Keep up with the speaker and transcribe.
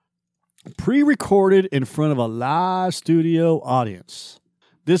pre-recorded in front of a live studio audience.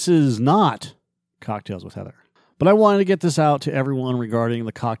 This is not Cocktails with Heather, but I wanted to get this out to everyone regarding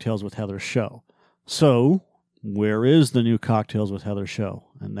the Cocktails with Heather show. So, where is the new Cocktails with Heather show?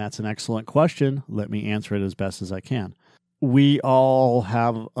 And that's an excellent question. Let me answer it as best as I can. We all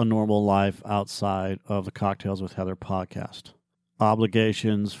have a normal life outside of the Cocktails with Heather podcast.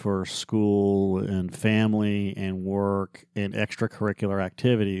 Obligations for school and family and work and extracurricular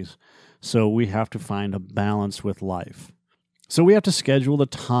activities. So we have to find a balance with life. So we have to schedule the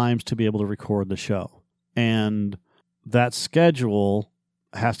times to be able to record the show. And that schedule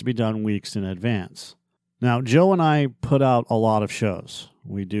has to be done weeks in advance. Now, Joe and I put out a lot of shows.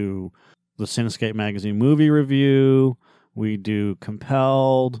 We do the Cinescape Magazine movie review. We do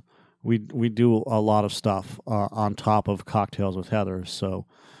Compelled. We do a lot of stuff on top of Cocktails with Heather. So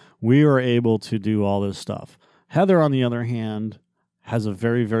we are able to do all this stuff. Heather, on the other hand, has a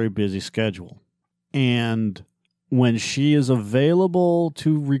very, very busy schedule. And when she is available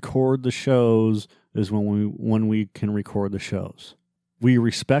to record the shows is when we can record the shows. We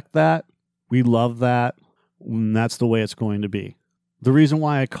respect that. We love that. And that's the way it's going to be. The reason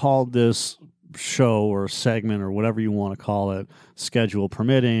why I called this show or segment or whatever you want to call it, schedule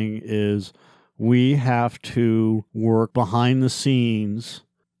permitting, is we have to work behind the scenes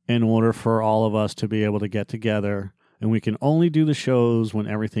in order for all of us to be able to get together. And we can only do the shows when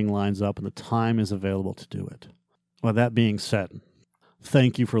everything lines up and the time is available to do it. Well, that being said,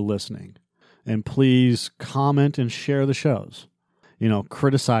 thank you for listening. And please comment and share the shows.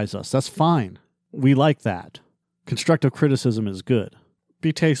 Criticize us. That's fine. We like that. Constructive criticism is good.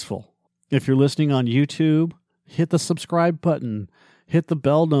 Be tasteful. If you're listening on YouTube, hit the subscribe button. Hit the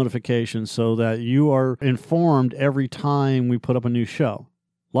bell notification so that you are informed every time we put up a new show.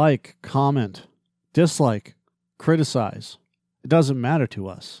 Like, comment, dislike, criticize. It doesn't matter to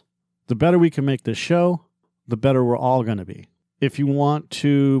us. The better we can make this show, the better we're all going to be. If you want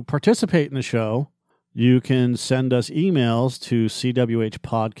to participate in the show, you can send us emails to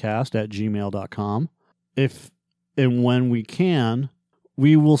cwhpodcast@gmail.com. If and when we can,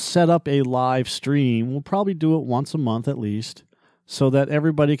 we will set up a live stream. We'll probably do it once a month at least, so that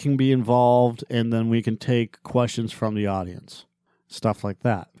everybody can be involved and then we can take questions from the audience. Stuff like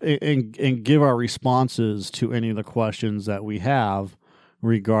that. And give our responses to any of the questions that we have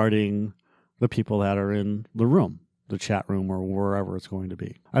regarding the people that are in the room, the chat room, or wherever it's going to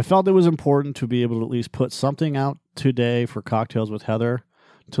be. I felt it was important to be able to at least put something out today for Cocktails with Heather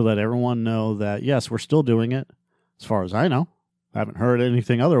to let everyone know that, yes, we're still doing it, as far as I know. I haven't heard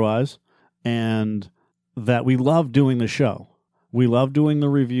anything otherwise. And that we love doing the show. We love doing the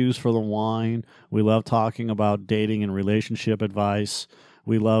reviews for the wine. We love talking about dating and relationship advice.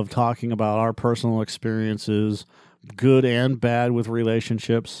 We love talking about our personal experiences, good and bad, with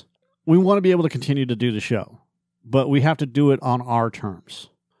relationships. We want to be able to continue to do the show, but we have to do it on our terms,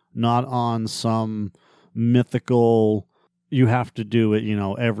 not on some mythical, you have to do it,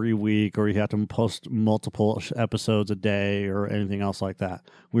 every week, or you have to post multiple episodes a day or anything else like that.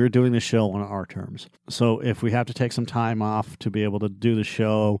 We're doing the show on our terms. So if we have to take some time off to be able to do the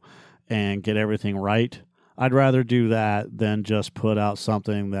show and get everything right, I'd rather do that than just put out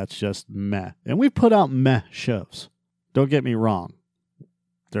something that's just meh. And we've put out meh shows. Don't get me wrong.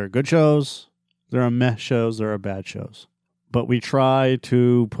 There are good shows. There are meh shows. There are bad shows. But we try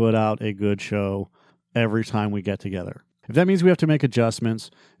to put out a good show every time we get together. If that means we have to make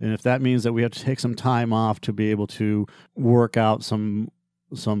adjustments, and if that means that we have to take some time off to be able to work out some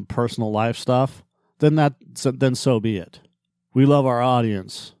personal life stuff, then so be it. We love our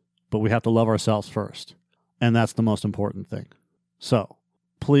audience, but we have to love ourselves first. And that's the most important thing. So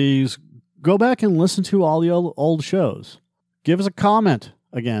please go back and listen to all the old shows. Give us a comment.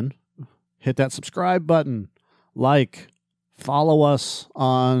 Again, hit that subscribe button. Like. Follow us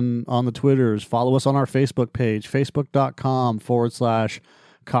on the Twitters. Follow us on our Facebook page,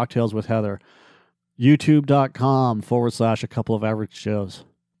 facebook.com/cocktails with Heather, youtube.com/a couple of average shows.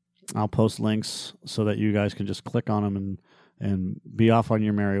 I'll post links so that you guys can just click on them and be off on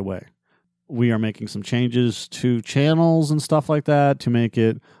your merry way. We are making some changes to channels and stuff like that to make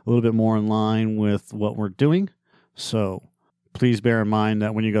it a little bit more in line with what we're doing. So please bear in mind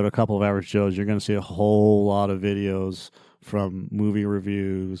that when you go to a couple of average shows, you're going to see a whole lot of videos from movie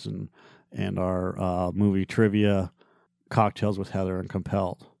reviews and our movie trivia, Cocktails with Heather, and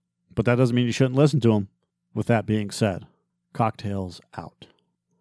Compelled. But that doesn't mean you shouldn't listen to them. With that being said, Cocktails out.